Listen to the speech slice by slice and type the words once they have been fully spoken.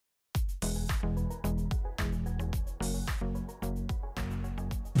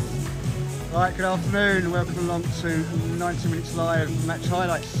Right, good afternoon. Welcome along to 90 Minutes Live Match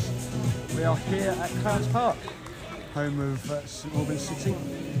Highlights. We are here at Clarence Park, home of St Albans City,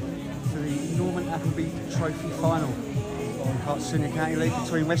 for the Norman Appleby Trophy Final in Hart Senior County League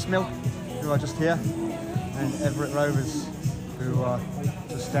between Westmill, who are just here, and EVERETT Rovers, who are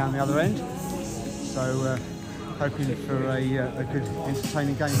just down the other end. So hoping for a good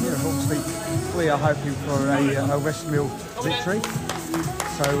entertaining game here. Obviously we are hoping for a Westmill victory.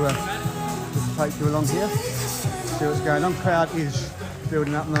 So just take you along here, see what's going on. Crowd is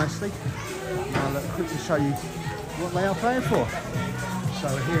building up nicely. I'll quickly show you what they are playing for. So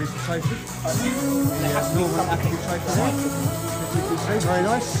here is the trophy. The Norman Appleby Trophy there, as you can see, very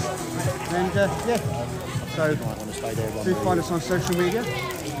nice. And yeah, so do find us on social media.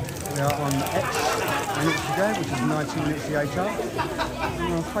 We are on X and Instagram, which is 90 Minutes EHR. And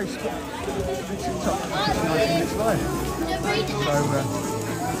we're on Facebook and TikTok, which is 90 Minutes Live. So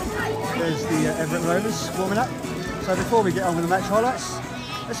there's the EVERETT Rovers warming up. So before we get on with the match highlights,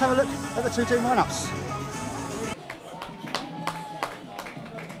 let's have a look at the two team lineups.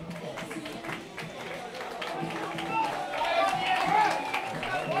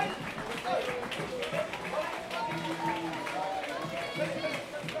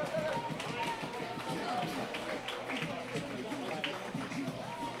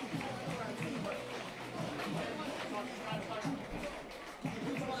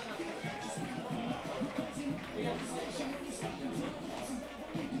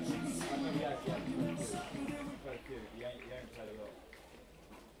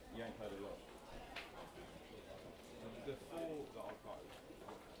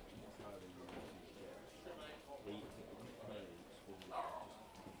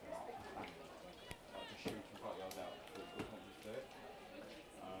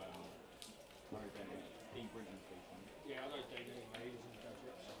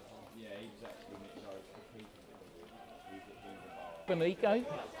 Nico,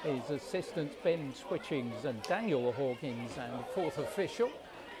 his assistants Ben Switchings and Daniel Hawkins, and the fourth official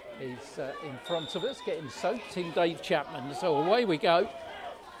is in front of us getting soaked in Dave Chapman. So away we go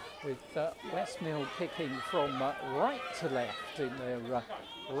with Westmill kicking from right to left in their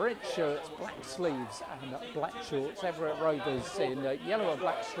red shirts, black sleeves and black shorts. EVERETT Rovers in yellow and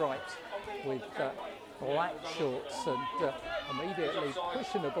black stripes with black shorts, and immediately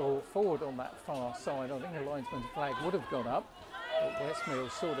pushing the ball forward on that far side. I think the linesman's flag would have gone up. Westmill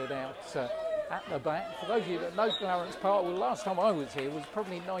sorted out at the back. For those of you that know Clarence Park, well, last time I was here was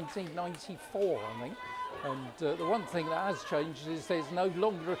probably 1994, I think. And the one thing that has changed is there's no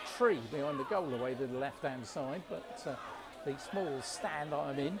longer a tree behind the goal away to the left-hand side, but the small stand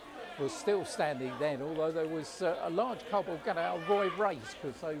I'm in was still standing then, although there was a large cardboard cutout of Roy Race,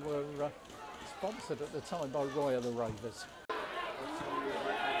 because they were sponsored at the time by Roy of the Rovers.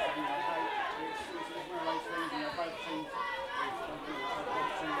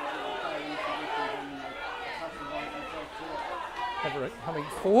 EVERETT coming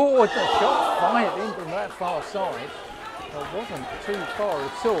forward, the shot fired in from that far side. It wasn't too far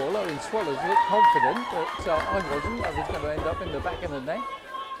at all. Owen Swallows looked confident, but I wasn't. I was going to end up in the back of the net.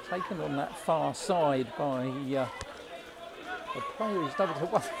 Taken on that far side by the player who's number to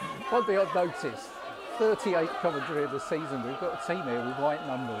one thing I've noticed, 38 commentary of the season. We've got a team here with white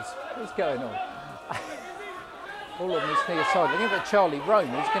numbers. What's going on? All on this near side. Looking at Charlie Rome,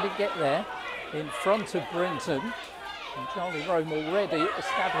 who's going to get there in front of Brinton. And Charlie Rome already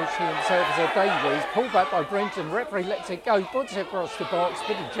establishing himself as a danger. He's pulled back by Brinton. Referee lets it go, puts it across the box.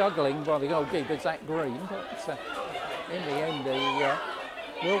 Bit of juggling by the goalkeeper, Zach Green. But in the end,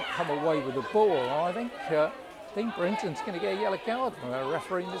 he will come away with the ball. I think Dean Brinton's going to get a yellow card from our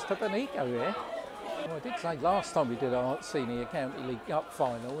referee, Mr. Benico here. Well, I did say last time we did our Hart Senior County League Cup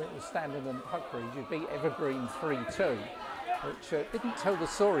final, it was Standard and Puckridge who beat Evergreen 3-2, which didn't tell the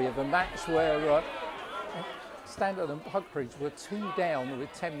story of a match where Standard and Puckridge were 2 down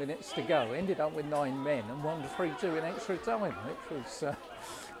with 10 minutes to go, ended up with 9 men and won 3-2 in extra time, which was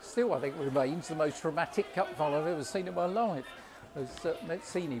still, I think, remains the most dramatic cup final I've ever seen in my life. As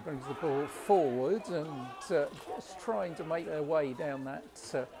Mezzini brings the ball forward and just trying to make their way down that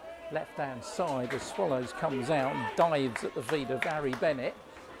left-hand side as Swallows comes out and dives at the feet of Harry Bennett,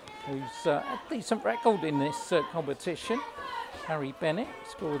 who's a decent record in this competition. Harry Bennett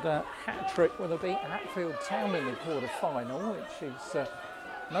scored a hat-trick when they beat Hatfield Town in the quarter-final, which is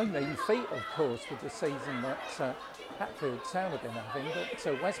no mean feat, of course, with the season that Hatfield Town have been having.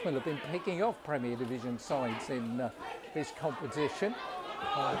 But Westmill have been picking off Premier Division sides in this competition.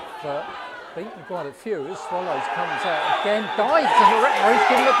 I've beaten quite a few. Swallows comes out again, dives, and the referee's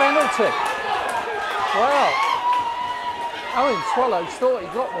given a penalty. Well, Owen Swallows thought he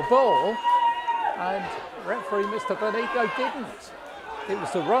got the ball, and referee Mr. Benico didn't. It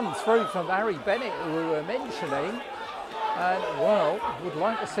was the run through from Harry Bennett who we were mentioning, and well, would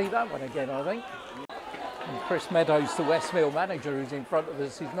like to see that one again, I think. And Chris Meadows, the Westmill manager who's in front of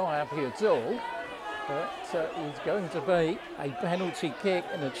us, is not happy at all. But it's going to be a penalty kick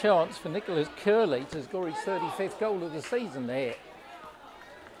and a chance for Nicholas Curley to score his 35th goal of the season there.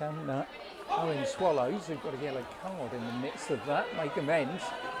 Can Owen Swallows, who've got a yellow card in the midst of that, make amends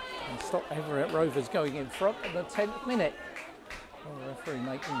and stop Everett Rovers going in front in the 10th minute. The referee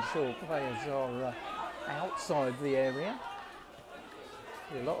making sure players are outside the area.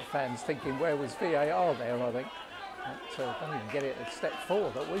 A lot of fans thinking, where was VAR there, I think. But don't even get it a step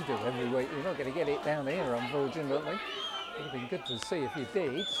forward that we do every week. You're not going to get it down here, unfortunately. It would have been good to see if you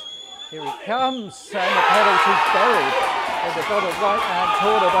did. Here he comes, and the penalty's buried in the bottom right-hand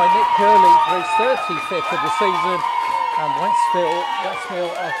corner by Nick Curley for his 35th of the season. And Westmill,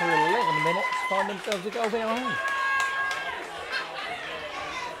 after 11 minutes, find themselves a goal behind.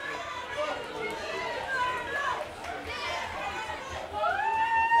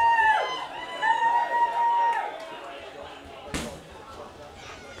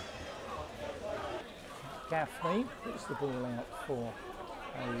 Gaffney puts the ball out for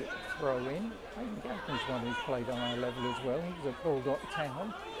a throw-in. Gaffney's one who's played on our level as well. He's a ball got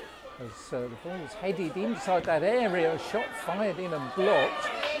down as the ball's headed inside that area. A shot fired in and blocked.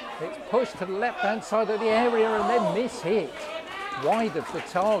 It's pushed to the left-hand side of the area and then mis-hit wide of the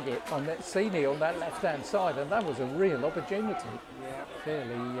target on Metzini on that left-hand side, and that was a real opportunity. Yeah.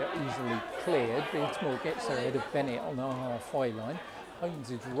 Fairly easily cleared. Biltmore gets ahead of Bennett on the halfway line.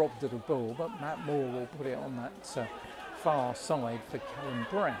 Holmes is robbed of the ball, but Matt Moore will put it on that far side for Callum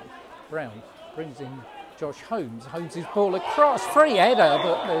Brown. Brown brings in Josh Holmes. Holmes' ball across, free header,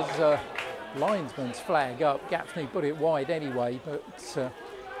 but there's a linesman's flag up. Gaffney put it wide anyway, but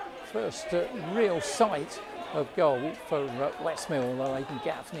first real sight of goal for Westmill. Aidan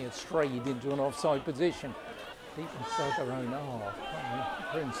Gaffney had strayed into an offside position. Deep inside their own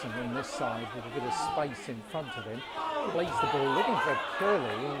half. Princeton on this side with a bit of space in front of him. Plays the ball looking for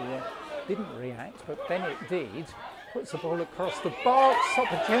Curley, who didn't react, but Bennett did. Puts the ball across the box.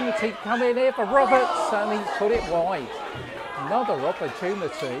 Opportunity coming here for Roberts, and he's put it wide. Another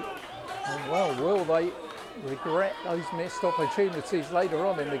opportunity. And well, will they regret those missed opportunities later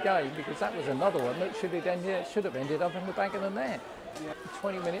on in the game, because that was another one that should have ended up in the back of the net.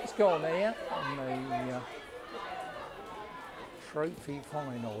 20 minutes gone here on the trophy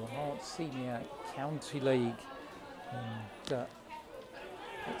final, Hearts Senior County League, and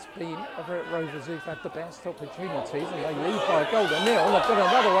it's been Everett Rovers who've had the best opportunities, and they lead by a goal to nil. They've got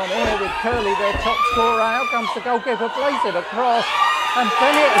another one here with Curley, their top scorer. Out comes the goalkeeper, plays it across, and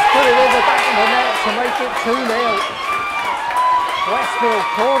Bennett has put it in the back of the net to make it 2-0. Westmill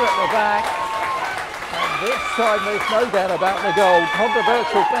caught at the back, and this time there's no doubt about the goal.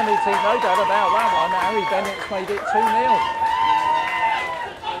 Controversial penalty, no doubt about that one. Harry Bennett's made it 2-0.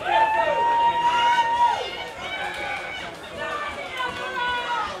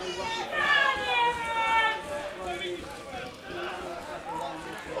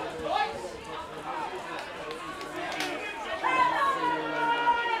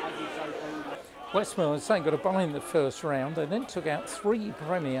 Westmill, as I say, got a bye in the first round. They then took out 3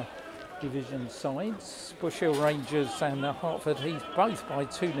 Premier Division sides, Bush Hill Rangers and Hertford Heath, both by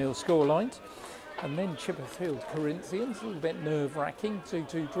 2-0 scorelines. And then Chipperfield Corinthians, a little bit nerve-wracking,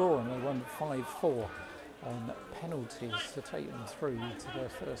 2-2 draw, and they won 5-4 on penalties to take them through to their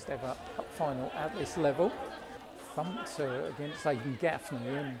first ever cup final at this level. Thumped against Aidan Gaffney,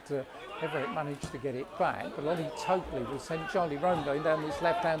 and Everett managed to get it back, but Lonnie Topley will send Charlie Rome going down this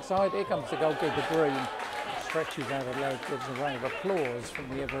left-hand side. Here comes the goalkeeper Green, stretches out a leg, gives a round of applause from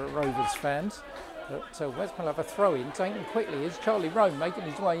the Everett Rovers fans. But Westmill have a throw-in, taken quickly is Charlie Rome making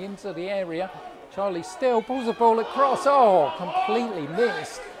his way into the area. Charlie still pulls the ball across, completely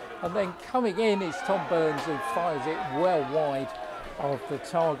missed, and then coming in is Tom Burns, who fires it well wide of the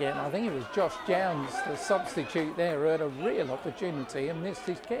target. And I think it was Josh Jones, the substitute there, who had a real opportunity and missed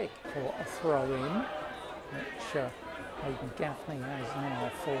his kick for a throw-in, which Aidan Gaffney has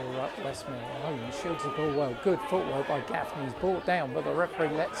now for Westmill. Holmes shields the ball well. Good footwork by Gaffney. He's brought down, but the referee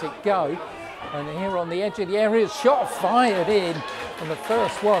lets it go. And here on the edge of the area, shot fired in. And the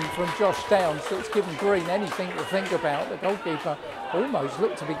first one from Josh Downs that's given Green anything to think about. The goalkeeper almost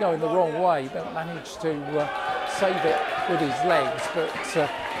looked to be going the wrong way, but managed to save it with his legs. But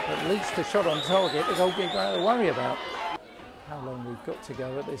at least a shot on target, the goalkeeper had to worry about. How long we've got to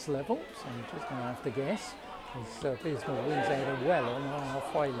go at this level, so we're just going to have to guess. As Bismarck wins out well on the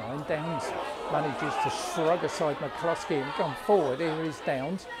halfway line. Downs manages to shrug aside McCluskey and come forward. Here is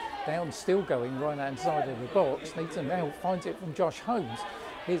Downs. Down still going right hand side of the box, needs some help, finds it from Josh Holmes.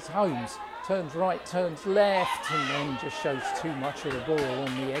 Here's Holmes, turns right, turns left, and then just shows too much of the ball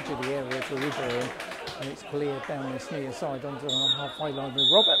on the edge of the area for Rivera, and it's cleared down this near side onto the halfway line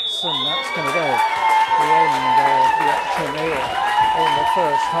with Roberts, and that's going to be the end of the action here in the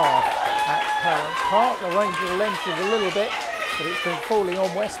first half at Clarence Park. The range of the length is a little bit, but it's been falling on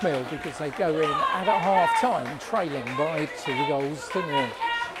Westmill because they go in at half-time trailing by 2-0.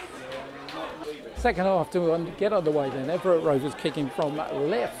 Second half to get underway then. Everett Rovers kicking from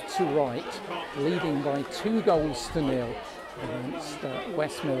left to right, leading by 2-0 against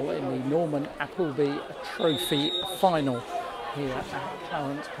Westmill in the Norman Appleby Trophy final here at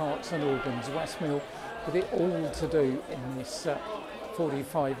Clarence Park, St Albans. Westmill with it all to do in this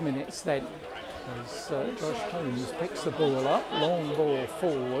 45 minutes then, as Josh Holmes picks the ball up, long ball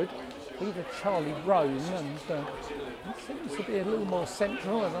forward, either Charlie Roan, and it seems to be a little more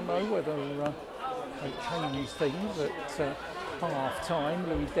central. I don't know whether they change things at half-time.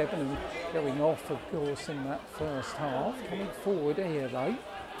 Louis Debenham going off, of course, in that first half. Coming forward here, though,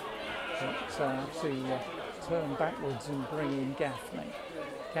 but to turn backwards and bring in Gaffney.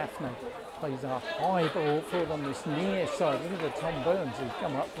 Gaffney plays a high ball forward on this near side. Look at Tom Burns, who's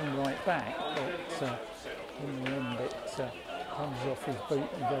come up from right back, but in the end it comes off his boot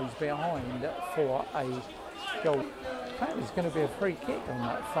and goes behind for a goal. That is going to be a free kick on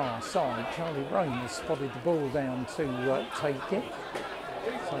that far side. Charlie Roan has spotted the ball down to take it.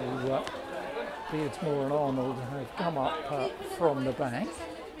 So Beardsmore and Arnold have come up from the back.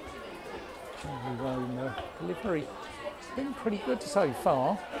 Charlie Roan delivery has been pretty good so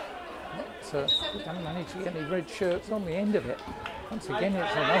far. But we haven't managed to get any red shirts on the end of it. Once again,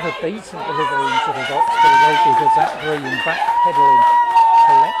 it's another decent delivery into the box, but because that Green backpedaling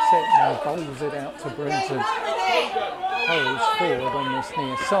collects it and bowls it out to Brinton. Hurries forward on this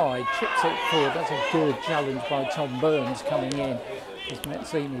near side, chips it forward. That's a good challenge by Tom Burns coming in. As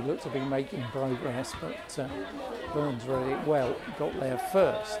Mezzini looked to be making progress, but Burns read it well, got there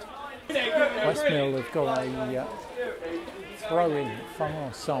first. Westmill have got a throw in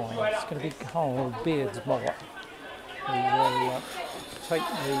far side. It's going to be Carl Beardsmore who will take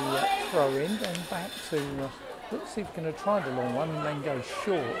the throw in, then back to, looks like he's going to try the long one and then go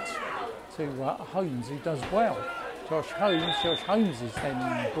short to Holmes, who does well. Josh Holmes is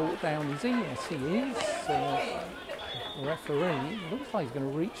then brought down. Is he? Yes, he is. The referee looks like he's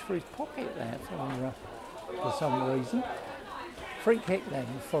going to reach for his pocket there for some reason. Free kick then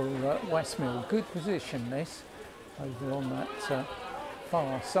for Westmill. Good position this, over on that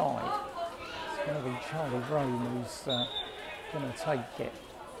far side. It's going to be Charlie Roan who's going to take it.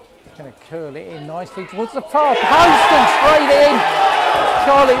 He's going to curl it in nicely towards the far post and straight in.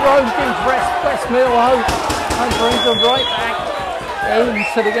 Charlie Roan gives Westmill hope and brings them right back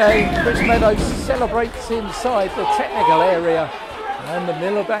into the game. Chris Meadows celebrates inside the technical area, and the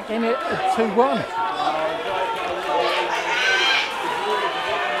Miller back in it at 2-1.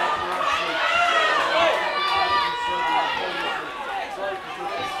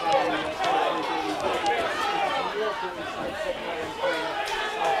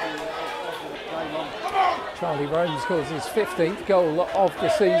 Charlie Roan scores his 15th goal of the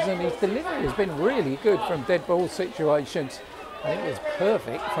season. His delivery has been really good from dead ball situations, and it was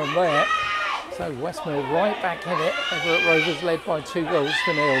perfect from there. So Westmill right back in it. Everett Rovers led by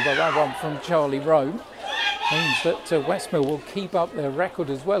 2-0, but that one from Charlie Roan means that Westmill will keep up their record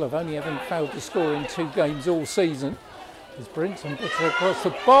as well of only having failed to score in 2 games all season. As Brinton puts it across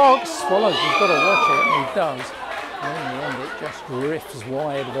the box, Swallows has got to watch it, and he does. And in the end it just drifts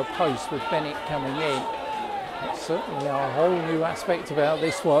wide of the post with Bennett coming in. It's certainly a whole new aspect about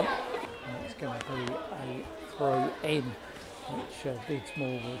this one. And it's going to be a throw in, which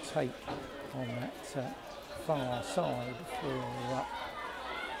Beardsmore will take on that far side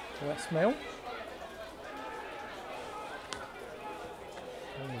for Westmill.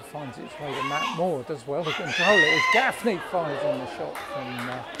 And it finds its way to Matt Moore, does well to control it as Gaffney fires on the shot from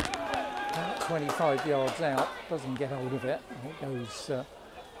about 25 yards out, doesn't get hold of it, and it goes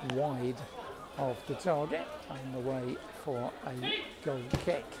wide of the target, and the way for a goal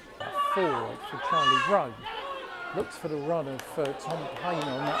kick forward for Charlie Roan. Looks for the run of Tom Payne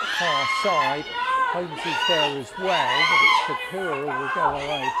on that far side. Holmes is there as well, but it's Sakura who will go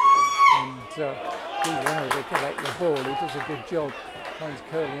away and do well to collect the ball. He does a good job. Finds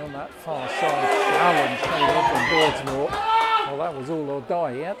Curley on that far side. Challenge coming in from Beardsmore. Well, that was all or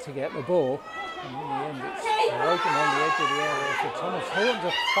die. He had to get the ball. And in the end, it's broken on the edge of the area for Thomas Horton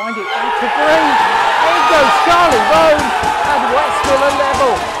to find it back to Green. There goes Charlie Roan and Westmill are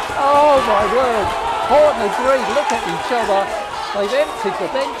level. Oh my word. Horton and Green look at each other. They've emptied the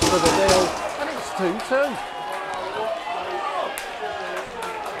bench for the deal, and it's 2-2.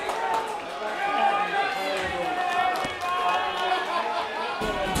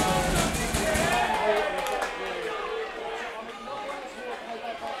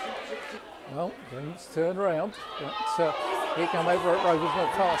 Well, Green's turn around, but here come EVERETT Rovers on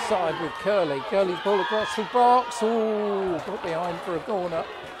the far side with Curley. Curley's ball across the box. Oh, got behind for a corner.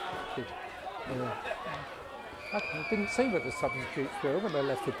 I didn't see where the substitutes were when they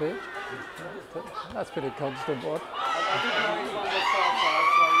left the pitch. But that's been a constant one.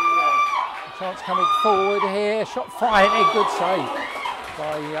 A chance coming forward here. Shot fired. A good save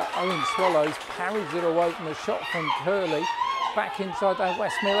by Owen Swallows. Parries it away from the shot from Curley. Back inside that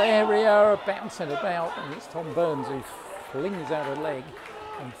Westmill area, bouncing about, and it's Tom Burns who flings out a leg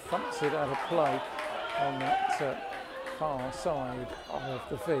and thumps it out of play on that far side of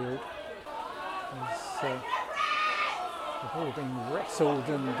the field. As the ball being wrestled,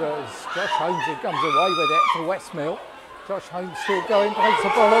 and Josh Holmes who comes away with it for Westmill. Josh Holmes still going, plays the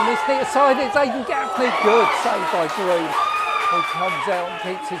ball on this near side, it's Aidan Gaffney, good save by Green, who comes out and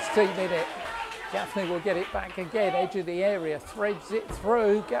keeps his team in it. Gaffney will get it back again, edge of the area, threads it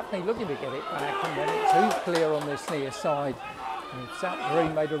through. Gaffney looking to get it back, and then it's too clear on this near side. And Zach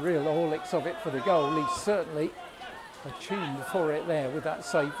Green made a real Horlicks of it for the goal. He's certainly attuned for it there with that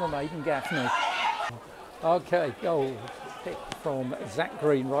save from Aidan Gaffney. Okay, goal picked from Zach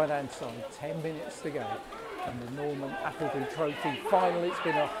Green, right hand side, 10 minutes to go. And the Norman Appleby Trophy final. It's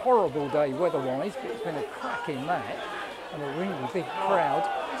been a horrible day weather-wise, but it's been a cracking match. And a really big crowd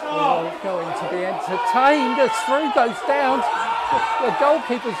are going to be entertained as through goes down. The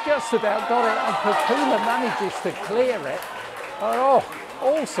goalkeeper's just about got it, and Kakula manages to clear it. Oh,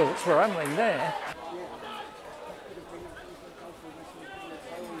 all sorts were happening there.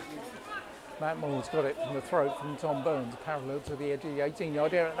 Matt Moore's got it from the throat from Tom Burns, parallel to the edge of the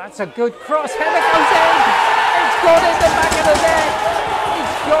 18-yard area. That's a good cross. Header goes in. It's got in the back of the net.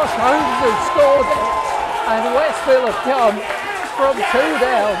 It's Josh Holmes who scored it. And Westmill have come from 2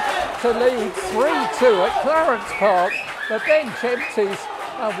 down to lead 3-2 at Clarence Park. The bench empties,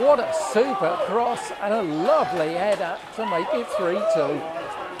 and what a super cross and a lovely header to make it 3-2.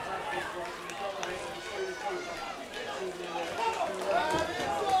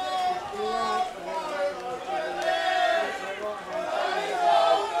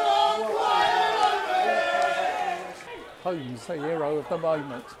 Holmes, the hero of the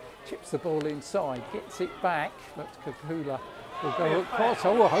moment, chips the ball inside, gets it back, but Kakula will go across.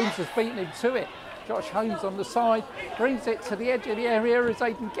 Oh, Holmes has beaten him to it. Josh Holmes on the side, brings it to the edge of the area as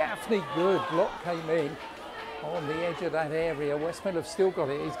Aidan Gaffney. Good block came in on the edge of that area. Westmill have still got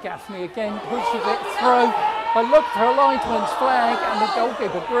it. Is Gaffney again, pushes it through. A look for a linesman's flag, and the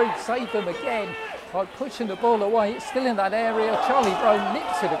goalkeeper Green saved them again by pushing the ball away. It's still in that area. Charlie Brown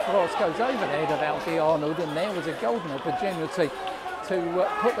nips it across, goes over the head of Alfie Arnold, and there was a golden opportunity to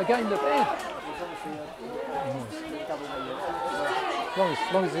put the game to bed.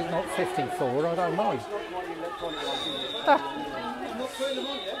 As long as it's not 54, I don't mind.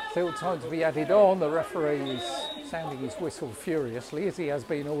 Still time to be added on. The referee is sounding his whistle furiously, as he has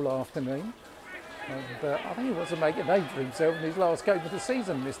been all afternoon. And I think he wants to make a name for himself in his last game of the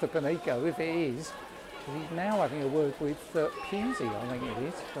season, Mr. Panico, if it is. He's now having a word with Pusey, I think it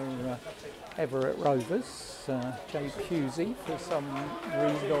is, for EVERETT Rovers. Jay Pusey, for some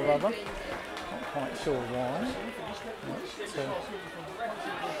reason or other. Not quite sure why. But,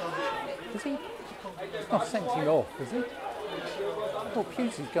 is he? Not sent him off, is he? Oh,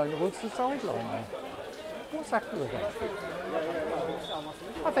 Pusey's going towards the sideline now. What's that all about?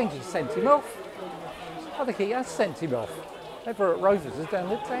 I think he sent him off. I think he has sent him off. EVERETT Rovers is down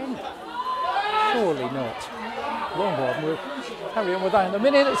to 10. Surely not. Long one. We'll carry on with that in a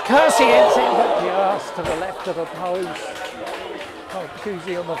minute. It's Kersey hits it, but just to the left of the post. Oh,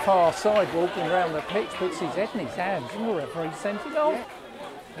 Pusey on the far side, walking around the pitch, puts his head in his hands, and the referee sent it off.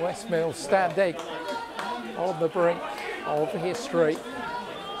 Westmill standing on the brink of history.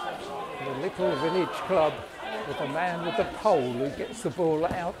 The little village club with a man with the pole who gets the ball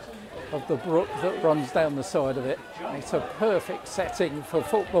out of the brook that runs down the side of it. It's a perfect setting for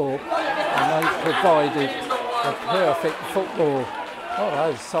football, and they've provided a perfect football,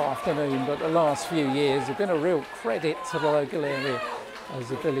 not this afternoon, but the last few years have been a real credit to the local area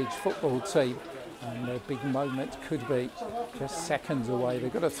as a village football team, and their big moment could be just seconds away.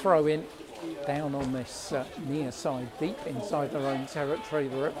 They've got to throw in down on this near side, deep inside their own territory.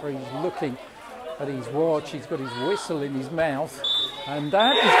 The referee's looking at his watch, he's got his whistle in his mouth, and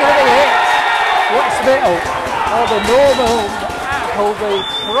that is going to hit Westmill are the Norman Appleby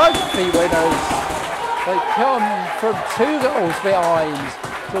Trophy winners They come from 2 goals behind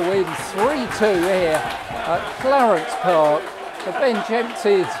to win 3-2 here at Clarence Park. The bench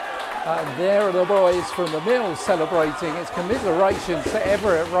emptied, and there are the boys from the Mill celebrating. It's commiserations to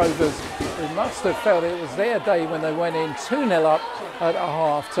Everett Rovers, who must have felt it was their day when they went in 2-0 up at a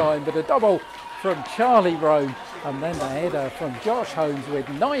half-time. But a double from Charlie Rome, and then the header from Josh Holmes with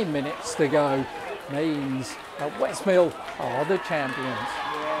 9 minutes to go means that Westmill are the champions.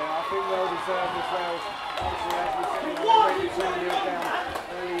 Yeah, I think well deserved as well. Obviously, as we said, they really turned you down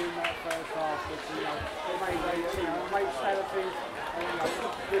early in that first half. But, it made things,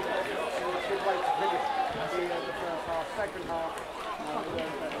 good way to finish the first half. Second half,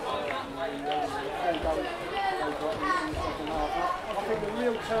 I think the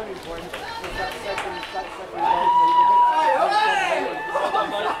real turning point was that second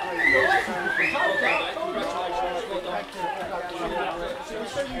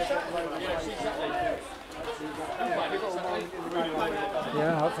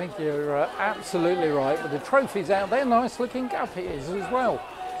Yeah, I think you're absolutely right. But the trophy's out there, nice looking cup it is as well.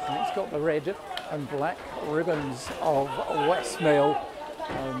 And it's got the red and black ribbons of Westmill,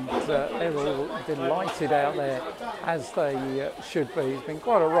 and they're all delighted out there, as they should be. It's been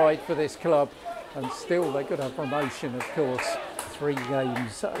quite a ride for this club, and still they could have promotion, of course. 3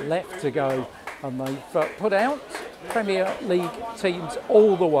 games left to go, and they've put out Premier League teams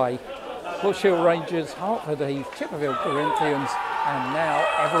all the way. Bush Hill Rangers, Hertford Heath, Chipperfield Corinthians, and now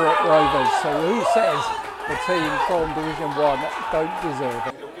Everett Rovers. So who says the team from Division 1 don't deserve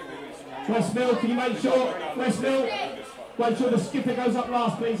it? Westmill, can you make sure, Westmill, make sure the skipper goes up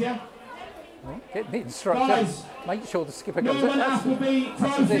last, please, yeah? Get the instructions. Make sure the skipper goes up. Appleby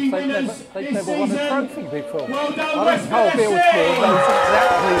trophy winners They've never won a trophy before. Well done, I think Carl Bilsmore knows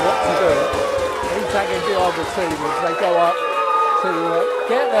exactly what to do. He's hanging behind the team as they go up to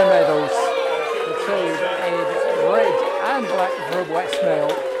get their medals. The team in red and black from Westmill.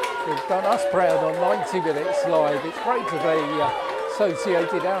 They've done us proud on 90 Minutes Live. It's great to be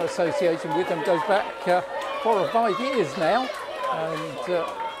associated. Our association with them goes back 4 or 5 years now, and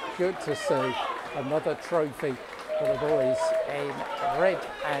good to see another trophy for the boys in red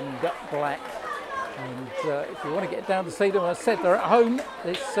and black. And if you want to get down to see them, as I said, they're at home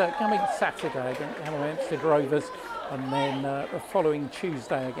this coming Saturday against Hammer Hempstead Rovers, and then the following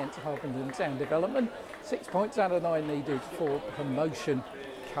Tuesday against Harpenden Town Development. 6 points out of 9 needed for promotion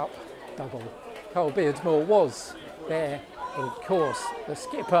cup double. Carl Beardsmore was there, but of course the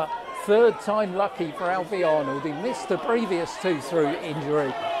skipper, 3rd time lucky for Alfie Arnold. He missed the previous 2 through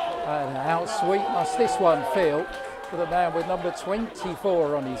injury. And how sweet must this one feel for the man with number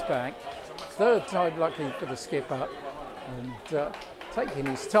 24 on his back. 3rd time lucky for the skipper, and taking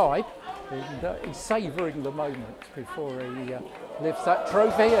his time, and he's savouring the moment before he lifts that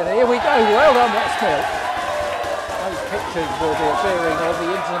trophy. And here we go, well done Westmill. Those pictures will be appearing on the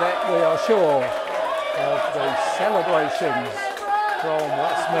internet, we are sure, of the celebrations from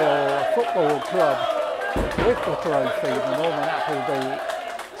Westmill Football Club with the trophy. The Norman Appleby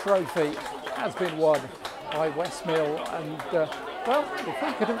trophy has been won by Westmill, and well, if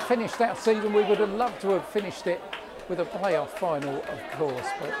we could have finished that season, we would have loved to have finished it with a playoff final, of course,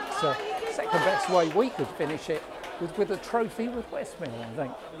 but second best way we could finish it was with a trophy with Westmill, I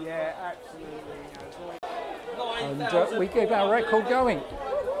think. Yeah, absolutely. And we keep our record going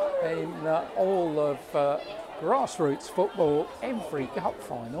in all of grassroots football. Every cup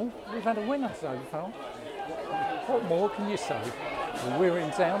final, we've had a winner so far. What more can you say? We're in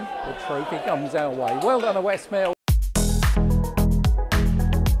town, the trophy comes our way. Well done, Westmill.